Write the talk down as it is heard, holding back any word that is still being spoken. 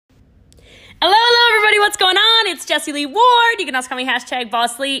Hello, everybody. What's going on? It's Jessie Lee Ward. You can also call me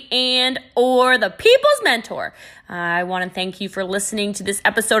 #BossLee and or the People's Mentor. I want to thank you for listening to this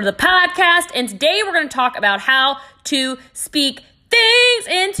episode of the podcast. And today we're going to talk about how to speak things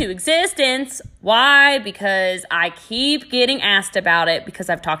into existence. Why? Because I keep getting asked about it because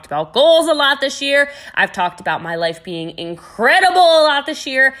I've talked about goals a lot this year. I've talked about my life being incredible a lot this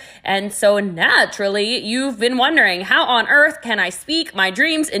year. And so naturally, you've been wondering, how on earth can I speak my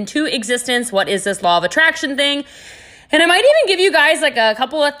dreams into existence? What is this law of attraction thing? And I might even give you guys like a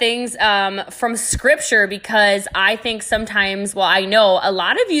couple of things from scripture, because I think sometimes, I know a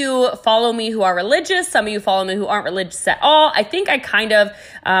lot of you follow me who are religious. Some of you follow me who aren't religious at all. I think I kind of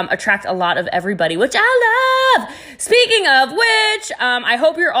attract a lot of everybody, which I love. Speaking of which, I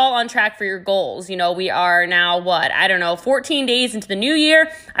hope you're all on track for your goals. You know, we are now, 14 days into the new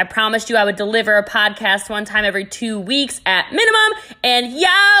year. I promised you I would deliver a podcast one time every 2 weeks at minimum. And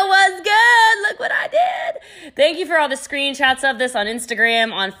yeah, was good. Look what I did. Thank you for all the screenshots of this on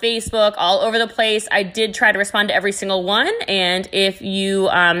Instagram, on Facebook, all over the place. I did try to respond to every single one. And if you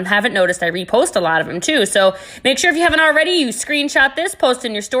haven't noticed, I repost a lot of them too. So make sure if you haven't already, you screenshot this, post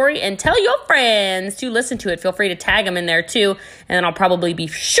in your story, and tell your friends to listen to it. Feel free to tag them in there too. And then I'll probably be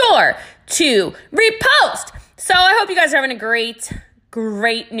sure to repost. So I hope you guys are having a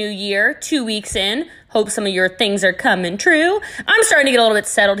great new year, 2 weeks in. Hope some of your things are coming true. I'm starting to get a little bit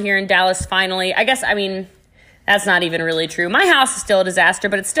settled here in Dallas finally. That's not even really true. My house is still a disaster,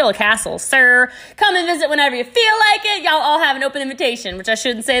 but it's still a castle, sir. Come and visit whenever you feel like it. Y'all all have an open invitation, which I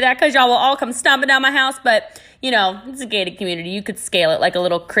shouldn't say that because y'all will all come stomping down my house, but it's a gated community. You could scale it like a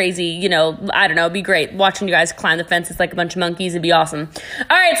little crazy, it'd be great. Watching you guys climb the fences like a bunch of monkeys would be awesome.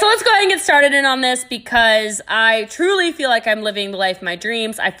 All right, so let's go ahead and get started in on this, because I truly feel like I'm living the life of my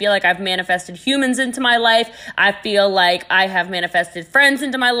dreams. I feel like I've manifested humans into my life. I feel like I have manifested friends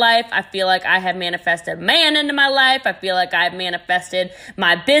into my life. I feel like I have manifested man into my life. I feel like I've manifested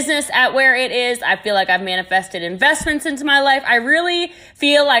my business at where it is. I feel like I've manifested investments into my life. I really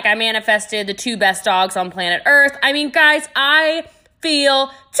feel like I manifested the 2 best dogs on planet Earth. Guys, I feel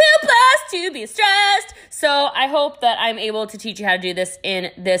too blessed to be stressed. So I hope that I'm able to teach you how to do this in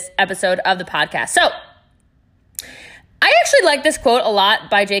this episode of the podcast. So I actually like this quote a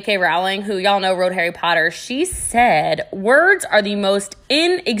lot by J.K. Rowling, who y'all know wrote Harry Potter. She said, "Words are the most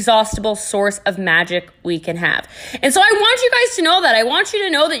inexhaustible source of magic we can have." And so I want you guys to know that. I want you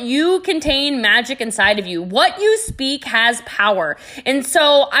to know that you contain magic inside of you. What you speak has power. And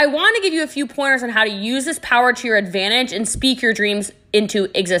so I want to give you a few pointers on how to use this power to your advantage and speak your dreams into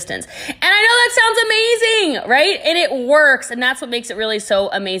existence. And I know that sounds amazing, right? And it works. And that's what makes it really so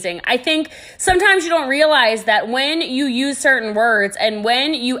amazing. I think sometimes you don't realize that when you use certain words and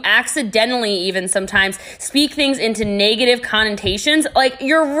when you accidentally even sometimes speak things into negative connotations, like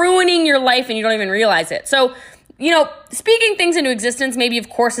you're ruining your life and you don't even realize it. So, speaking things into existence maybe, of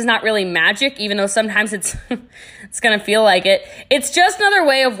course, is not really magic, even though sometimes it's going to feel like it. It's just another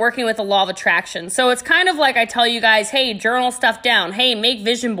way of working with the law of attraction. So it's kind of like I tell you guys, hey, journal stuff down. Hey, make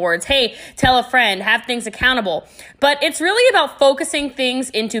vision boards. Hey, tell a friend, have things accountable. But it's really about focusing things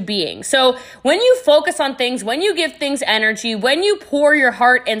into being. So when you focus on things, when you give things energy, when you pour your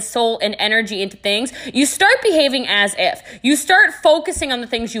heart and soul and energy into things, you start behaving as if. You start focusing on the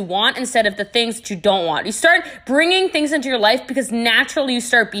things you want instead of the things that you don't want. You start bringing things into your life because naturally you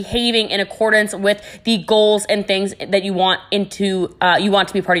start behaving in accordance with the goals and things that you want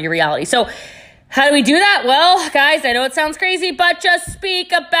to be part of your reality. So how do we do that? Well, guys, I know it sounds crazy, but just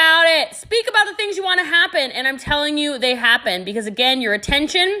speak about it. Speak about the things you want to happen. And I'm telling you, they happen, because again, your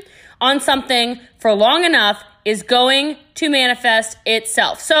attention on something for long enough is going to manifest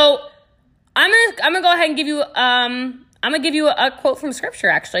itself. So I'm gonna go ahead and give you I'm going to give you a quote from scripture,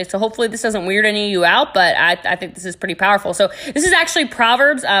 actually. So hopefully this doesn't weird any of you out, but I think this is pretty powerful. So this is actually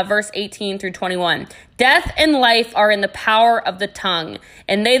Proverbs verse 18 through 21. "Death and life are in the power of the tongue,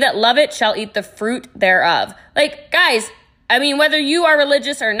 and they that love it shall eat the fruit thereof." Guys, whether you are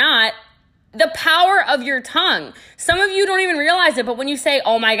religious or not, the power of your tongue. Some of you don't even realize it, but when you say,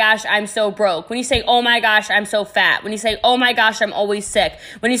 "Oh my gosh, I'm so broke," when you say, "Oh my gosh, I'm so fat," when you say, "Oh my gosh, I'm always sick,"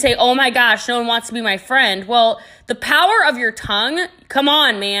 when you say, "Oh my gosh, no one wants to be my friend," well, the power of your tongue, come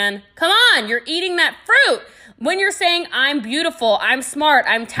on, man. Come on, you're eating that fruit. When you're saying, "I'm beautiful, I'm smart,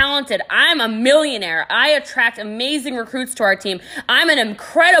 I'm talented, I'm a millionaire, I attract amazing recruits to our team, I'm an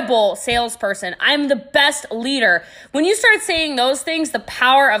incredible salesperson, I'm the best leader." When you start saying those things, the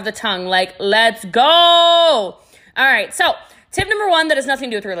power of the tongue, let's go. All right, so tip number 1 that has nothing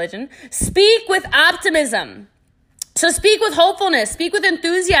to do with religion: speak with optimism. So speak with hopefulness, speak with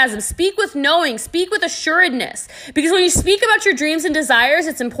enthusiasm, speak with knowing, speak with assuredness. Because when you speak about your dreams and desires,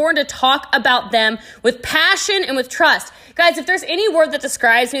 it's important to talk about them with passion and with trust. Guys, if there's any word that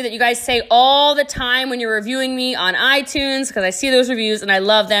describes me that you guys say all the time when you're reviewing me on iTunes, because I see those reviews and I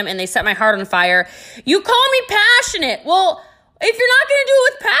love them and they set my heart on fire, you call me passionate. Well, if you're not going to do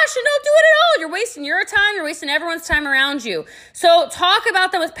it with passion, don't do it at all. You're wasting your time. You're wasting everyone's time around you. So talk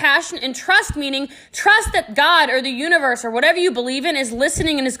about them with passion and trust, meaning trust that God or the universe or whatever you believe in is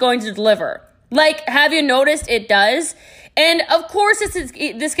listening and is going to deliver. Like, have you noticed it does? And of course,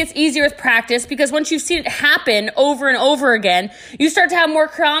 this gets easier with practice because once you've seen it happen over and over again, you start to have more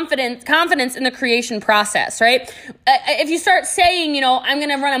confidence in the creation process, right? If you start saying, I'm going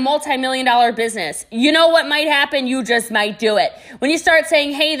to run a multi-million-dollar business, you know what might happen? You just might do it. When you start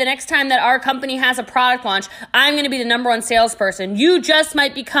saying, hey, the next time that our company has a product launch, I'm going to be the number one salesperson, you just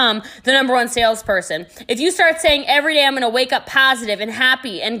might become the number one salesperson. If you start saying every day I'm going to wake up positive and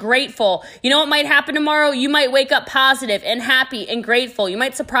happy and grateful, you know what might happen tomorrow? You might wake up positive and happy and grateful. You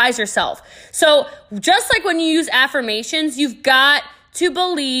might surprise yourself. So just like when you use affirmations, you've got to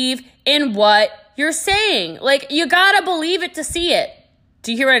believe in what you're saying. Like, you got to believe it to see it.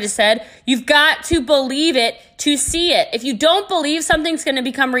 Do you hear what I just said? You've got to believe it to see it. If you don't believe something's going to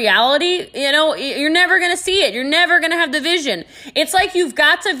become reality, you're never going to see it. You're never going to have the vision. It's like you've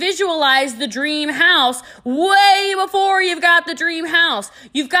got to visualize the dream house way before you've got the dream house.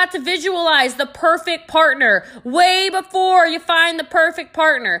 You've got to visualize the perfect partner way before you find the perfect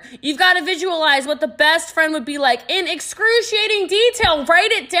partner. You've got to visualize what the best friend would be like in excruciating detail.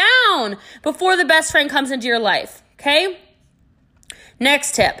 Write it down before the best friend comes into your life. Okay?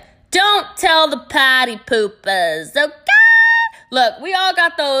 Next tip, don't tell the party poopers, okay? Look, we all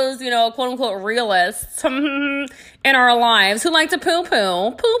got those, quote unquote realists in our lives who like to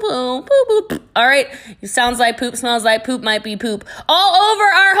poo-poo, poo-poo, poo-poo. All right, it sounds like poop, smells like poop, might be poop. All over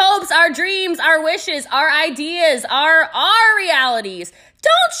our hopes, our dreams, our wishes, our ideas, our realities.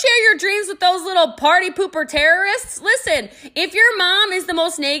 Don't share your dreams with those little party pooper terrorists. Listen, if your mom is the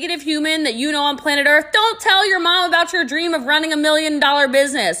most negative human that you know on planet Earth, don't tell your mom about your dream of running $1 million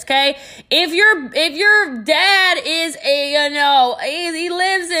business, okay? If your dad is he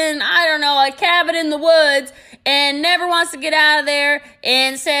lives in, a cabin in the woods and never wants to get out of there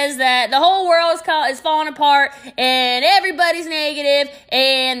and says that the whole world is falling apart and everybody's negative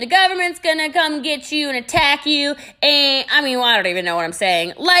and the government's gonna come get you and attack you and, I don't even know what I'm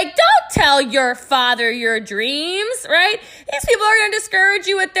saying. Like, don't tell your father your dreams, right? These people are gonna discourage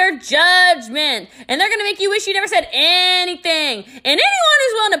you with their judgment and they're gonna make you wish you never said anything. And anyone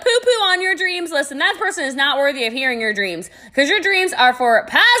who's willing to poo-poo on your dreams, listen, that person is not worthy of hearing your dreams because your dreams are for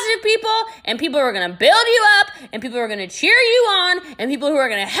positive people and people who are gonna build you up and people who are going to cheer you on and people who are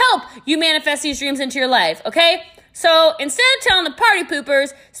going to help you manifest these dreams into your life, okay? So instead of telling the party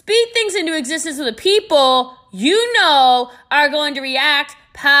poopers, speak things into existence with the people you know are going to react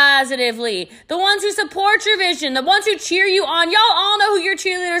positively. The ones who support your vision, the ones who cheer you on. Y'all all know who your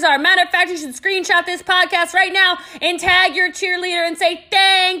cheerleaders are. Matter of fact, you should screenshot this podcast right now and tag your cheerleader and say,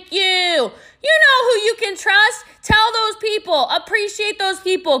 thank you. You know who you can trust. Tell those people, appreciate those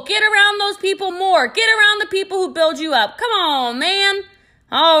people, get around those people more, get around the people who build you up. Come on, man.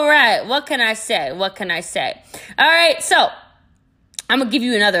 All right, what can I say? All right, so I'm going to give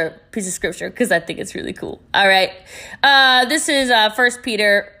you another piece of scripture because I think it's really cool. All right, this is 1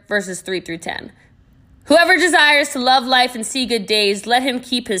 Peter verses 3-10. Whoever desires to love life and see good days, let him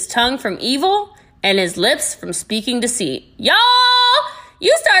keep his tongue from evil and his lips from speaking deceit. Y'all!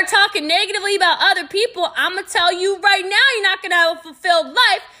 You start talking negatively about other people, I'm going to tell you right now, you're not going to have a fulfilled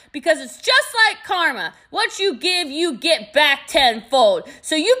life because it's just like karma. What you give, you get back tenfold.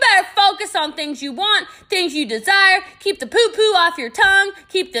 So you better focus on things you want, things you desire. Keep the poo-poo off your tongue.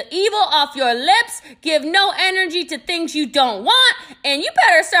 Keep the evil off your lips. Give no energy to things you don't want. And you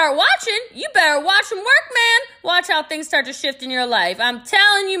better start watching. You better watch them work, man. Watch how things start to shift in your life. I'm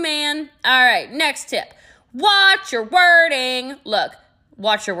telling you, man. All right, next tip. Watch your wording. Look.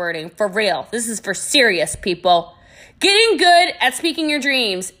 Watch your wording, for real. This is for serious people. Getting good at speaking your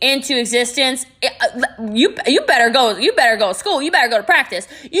dreams into existence. You better go to school. You better go to practice.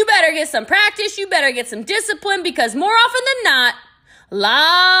 You better get some practice. You better get some discipline because more often than not, a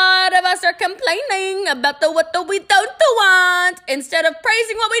lot of us are complaining about what we don't want instead of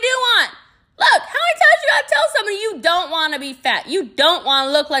praising what we do want. Look, how many times you gotta tell somebody you don't want to be fat? You don't want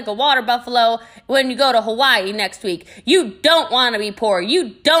to look like a water buffalo when you go to Hawaii next week. You don't want to be poor. You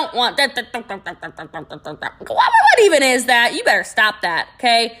don't want that. What even is that? You better stop that,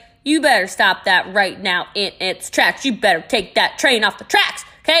 okay? You better stop that right now in its tracks. You better take that train off the tracks,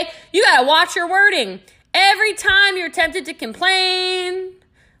 okay? You gotta watch your wording. Every time you're tempted to complain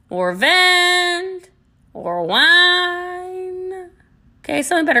or vent or whine, okay,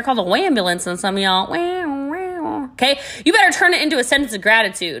 somebody better call the ambulance on some of y'all. Okay, you better turn it into a sentence of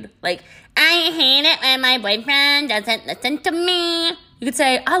gratitude. Like, I hate it when my boyfriend doesn't listen to me. You could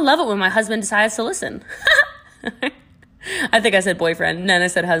say, I love it when my husband decides to listen. I think I said boyfriend, and then I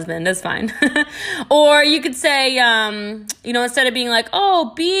said husband. That's fine. Or you could say, instead of being like,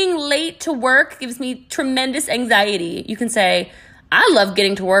 oh, being late to work gives me tremendous anxiety, you can say, I love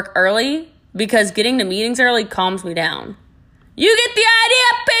getting to work early because getting to meetings early calms me down. You get the idea,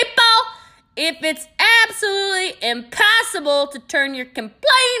 people. If it's absolutely impossible to turn your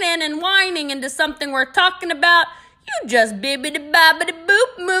complaining and whining into something we're talking about, you just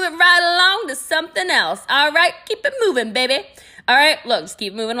bibbidi-bobbidi-boop, move it right along to something else. All right, keep it moving, baby. All right, look, just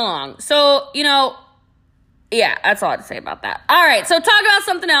keep moving along. So, yeah, that's all I have to say about that. All right, so talk about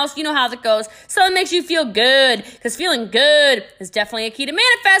something else. You know how that goes. Something makes you feel good, because feeling good is definitely a key to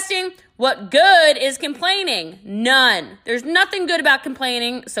manifesting. What good is complaining? None. There's nothing good about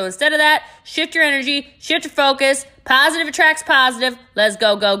complaining. So instead of that, shift your energy, shift your focus. Positive attracts positive. Let's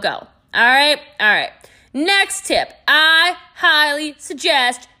go, go, go. All right. Next tip. I highly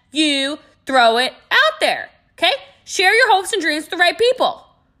suggest you throw it out there. Okay? Share your hopes and dreams with the right people.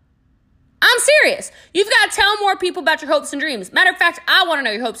 I'm serious. You've got to tell more people about your hopes and dreams. Matter of fact, I want to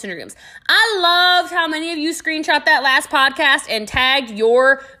know your hopes and dreams. I loved how many of you screenshot that last podcast and tagged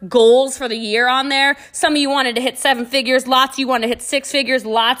your goals for the year on there. Some of you wanted to hit 7 figures. Lots of you want to hit 6 figures.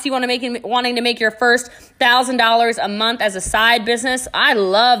 Lots of you wanting to make your first $1,000 a month as a side business. I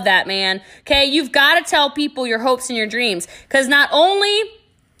love that, man. Okay, you've got to tell people your hopes and your dreams, because not only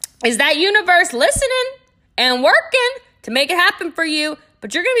is that universe listening and working to make it happen for you,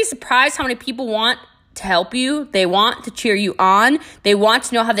 but you're going to be surprised how many people want to help you. They want to cheer you on. They want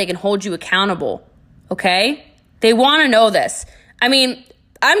to know how they can hold you accountable. Okay? They want to know this. I mean,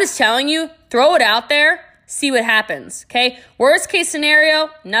 I'm just telling you, throw it out there, see what happens. Okay? Worst case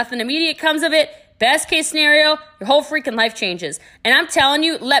scenario, nothing immediate comes of it. Best case scenario, your whole freaking life changes. And I'm telling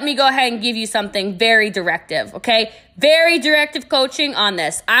you, let me go ahead and give you something very directive, okay? Very directive coaching on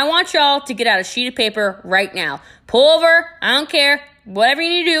this. I want y'all to get out a sheet of paper right now. Pull over, I don't care. Whatever you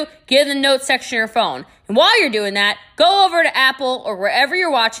need to do, get in the notes section of your phone. And while you're doing that, go over to Apple or wherever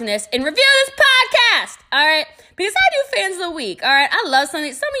you're watching this and review this podcast, all right? Because I do fans of the week, all right? I love some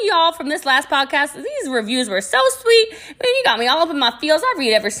of y'all from this last podcast. These reviews were so sweet. Man, you got me all up in my feels. I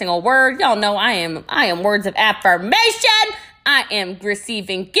read every single word. Y'all know I am words of affirmation. I am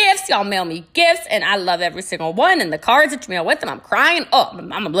receiving gifts. Y'all mail me gifts, and I love every single one. And the cards that you mail with them, I'm crying. Oh,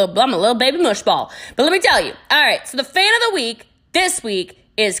 I'm a little baby mush ball. But let me tell you, all right, so the fan of the week this week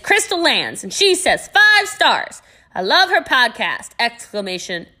is Crystal Lands, and she says 5 stars. I love her podcast, ! I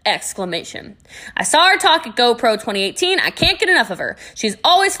saw her talk at GoPro 2018. I can't get enough of her. She's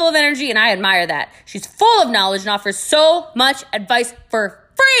always full of energy, and I admire that. She's full of knowledge and offers so much advice for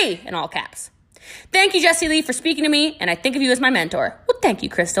free, in all caps. Thank you, Jessie Lee, for speaking to me, and I think of you as my mentor. Well, thank you,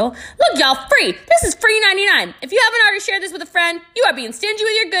 Crystal. Look, y'all, free. This is free 99. If you haven't already shared this with a friend, you are being stingy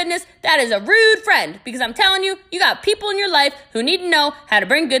with your goodness. That is a rude friend, because I'm telling you, you got people in your life who need to know how to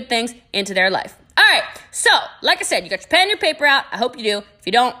bring good things into their life. All right, so, like I said, you got your pen and your paper out. I hope you do. If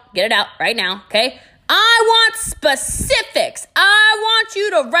you don't, get it out right now, okay? I want specifics. I want you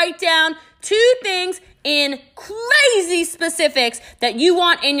to write down 2 things in crazy specifics that you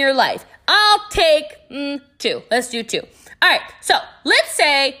want in your life. I'll take 2. Let's do 2. All right, so let's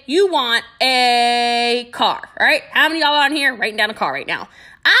say you want a car, all right? How many of y'all on here writing down a car right now?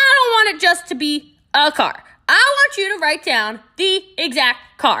 I don't want it just to be a car. I want you to write down the exact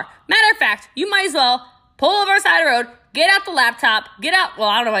car. Matter of fact, you might as well pull over the side of the road, get out the laptop, I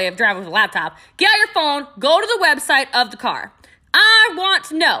don't know why you have to drive with a laptop, get out your phone, go to the website of the car. I want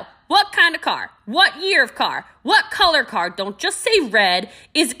to know what kind of car, what year of car, what color car. Don't just say red.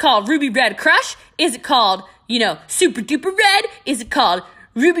 Is it called Ruby Red Crush? Is it called, Super Duper Red? Is it called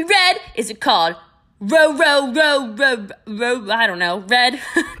Ruby Red? Is it called I don't know, red?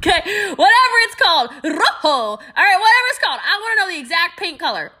 Okay, whatever it's called, rojo. All right, whatever it's called. I want to know the exact paint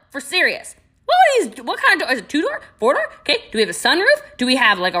color, for serious. What kind of door? Is it 2-door? 4-door? Okay, do we have a sunroof? Do we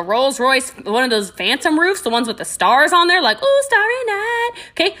have like a Rolls Royce, one of those phantom roofs, the ones with the stars on there, like, ooh, starry night?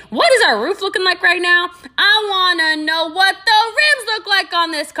 Okay, what is our roof looking like right now? I want to know what the rims look like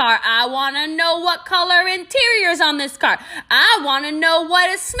on this car. I want to know what color interiors on this car. I want to know what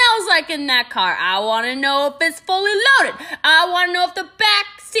it smells like in that car. I want to know if it's fully loaded. I want to know if the back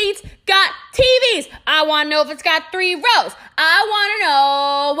seats got TVs. I want to know if it's got 3 rows. I want to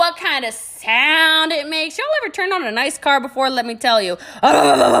know what what kind of sound it makes. Y'all ever turned on a nice car before? Let me tell you.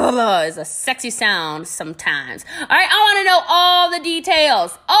 Is a sexy sound sometimes. All right, I want to know all the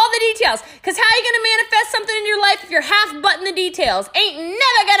details. All the details. Because how you going to manifest something in your life if you're half-butting the details? Ain't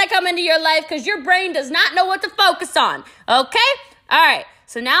never going to come into your life because your brain does not know what to focus on. Okay? All right,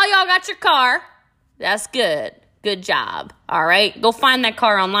 so now y'all got your car. That's good. Good job. All right, go find that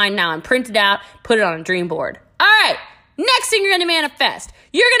car online now and print it out. Put it on a dream board. All right, next thing you're going to manifest.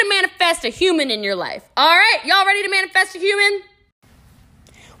 You're going to manifest a human in your life. All right, y'all ready to manifest a human?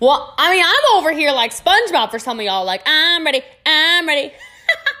 Well, I mean, I'm over here like SpongeBob for some of y'all. Like, I'm ready.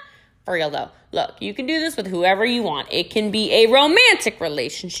 For real, though. Look, you can do this with whoever you want. It can be a romantic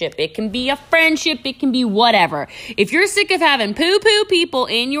relationship. It can be a friendship. It can be whatever. If you're sick of having poo-poo people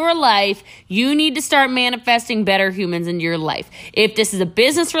in your life, you need to start manifesting better humans into your life. If this is a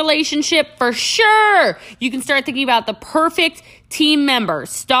business relationship, for sure, you can start thinking about the perfect team member.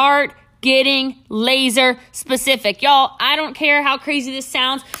 Start getting laser specific. Y'all, I don't care how crazy this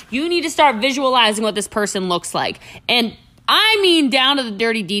sounds. You need to start visualizing what this person looks like. And I mean down to the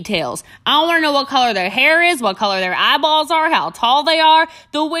dirty details. I want to know what color their hair is, what color their eyeballs are, how tall they are,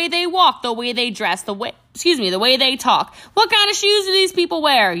 the way they walk, the way they dress, the way they talk. What kind of shoes do these people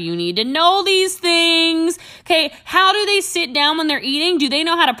wear? You need to know these things. Okay, how do they sit down when they're eating? Do they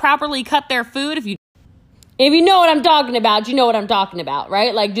know how to properly cut their food? If you know what I'm talking about, you know what I'm talking about,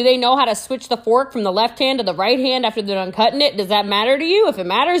 right? Like, do they know how to switch the fork from the left hand to the right hand after they're done cutting it? Does that matter to you? If it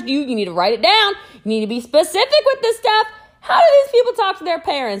matters to you, you need to write it down. You need to be specific with this stuff. How do these people talk to their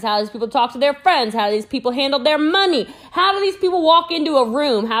parents? How do these people talk to their friends? How do these people handle their money? How do these people walk into a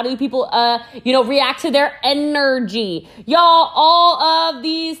room? How do people, react to their energy? Y'all, all of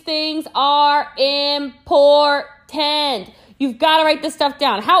these things are important. You've got to write this stuff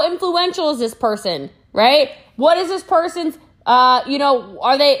down. How influential is this person, right? What is this person's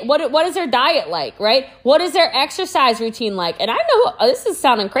what is their diet like, right? What is their exercise routine like? And I know this is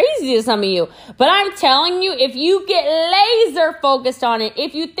sounding crazy to some of you, but I'm telling you, if you get laser focused on it,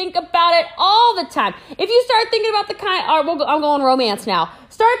 if you think about it all the time, if you start thinking about I'm going romance now.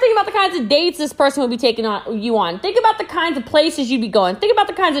 Start thinking about the kinds of dates this person would be taking you on. Think about the kinds of places you'd be going. Think about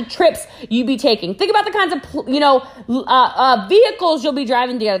the kinds of trips you'd be taking. Think about the kinds of, vehicles you'll be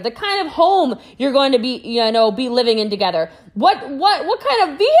driving together. The kind of home you're going to be, be living in together. What kind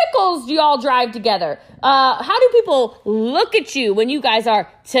of vehicles do y'all drive together? How do people look at you when you guys are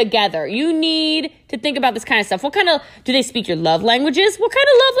together? You need to think about this kind of stuff. Do they speak your love languages? What kind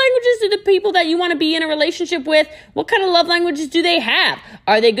of love languages do the people that you want to be in a relationship with, what kind of love languages do they have?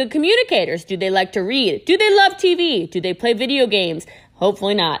 Are they good communicators? Do they like to read? Do they love TV? Do they play video games?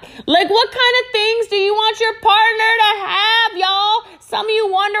 Hopefully not. Like, what kind of things do you want your partner to have, y'all? Some of you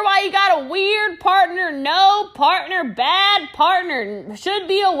wonder why you got a weird partner, no partner, bad partner, should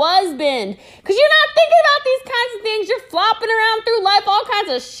be a husband. Because you're not thinking about these kinds of things. You're flopping around through life all kinds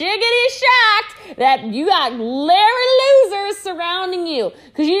of shiggity shocked that you got Larry losers surrounding you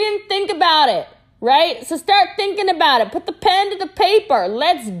because you didn't think about it. Right? So start thinking about it. Put the pen to the paper.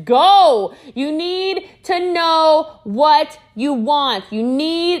 Let's go. You need to know what you want. You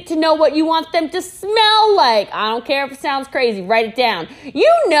need to know what you want them to smell like. I don't care if it sounds crazy. Write it down.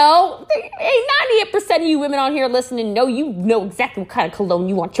 98% of you women on here listening you know exactly what kind of cologne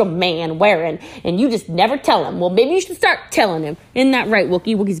you want your man wearing, and you just never tell him. Well, maybe you should start telling him. Isn't that right,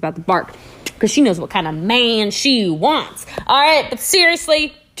 Wookie? Wookie's about to bark because she knows what kind of man she wants. All right, but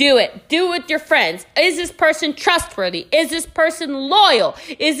seriously, do it. Do it with your friends. Is this person trustworthy? Is this person loyal?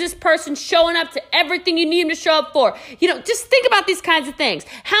 Is this person showing up to everything you need him to show up for? Just think about these kinds of things.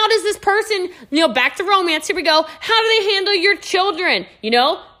 How does this person, back to romance, here we go. How do they handle your children?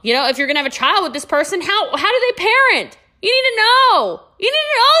 If you're going to have a child with this person, how do they parent? You need to know. You need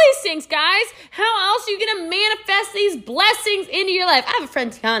to know all these things, guys. How else are you going to manifest these blessings into your life? I have a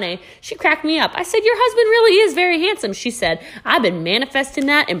friend, Tiane. She cracked me up. I said, your husband really is very handsome. She said, I've been manifesting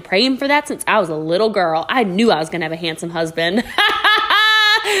that and praying for that since I was a little girl. I knew I was going to have a handsome husband.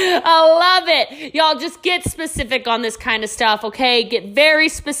 I love it. Y'all just get specific on this kind of stuff, okay? Get very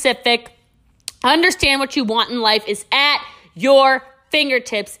specific. Understand what you want in life is at your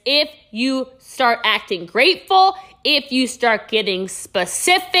fingertips if you start acting grateful, if you start getting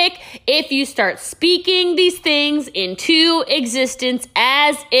specific, if you start speaking these things into existence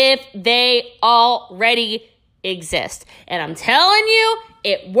as if they already exist. And I'm telling you,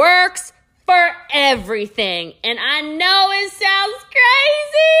 it works for everything. And I know it sounds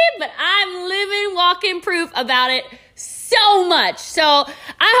crazy, but I'm living, walking proof about it so much. So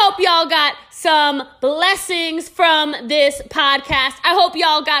I hope y'all got some blessings from this podcast. I hope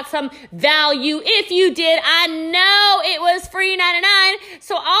y'all got some value. If you did, I know it was free $99.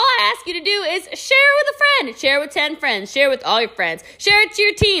 So all ask you to do is share it with a friend, share it with 10 friends, share it with all your friends, share it to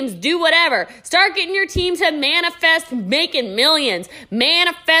your teams, do whatever. Start getting your teams to manifest making millions,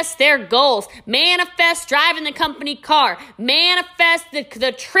 manifest their goals, manifest driving the company car, manifest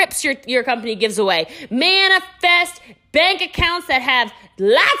the trips your company gives away, manifest bank accounts that have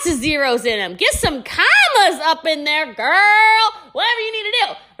lots of zeros in them. Get some commas up in there, girl. Whatever you need to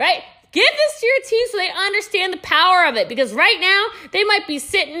do, right? Give this to your team so they understand the power of it. Because right now, they might be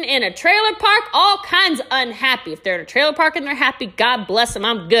sitting in a trailer park, all kinds of unhappy. If they're in a trailer park and they're happy, God bless them.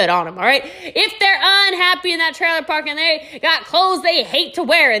 I'm good on them, all right? If they're unhappy in that trailer park and they got clothes they hate to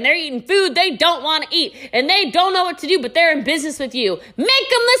wear and they're eating food they don't want to eat and they don't know what to do, but they're in business with you, make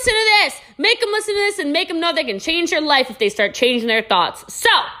them listen to this. Make them listen to this and make them know they can change their life if they start changing their thoughts. So,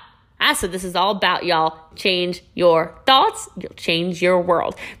 that's what this is all about, y'all. Change your thoughts, you'll change your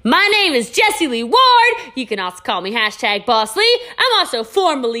world. My name is Jessie Lee Ward. You can also call me #Boss Lee. I'm also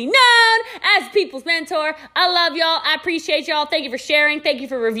formerly known as People's Mentor. I love y'all. I appreciate y'all. Thank you for sharing. Thank you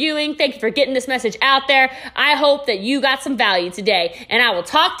for reviewing. Thank you for getting this message out there. I hope that you got some value today, and I will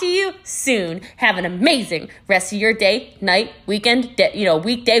talk to you soon. Have an amazing rest of your day, night, weekend,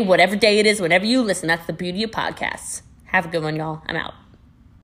 weekday, whatever day it is, whenever you listen. That's the beauty of podcasts. Have a good one, y'all. I'm out.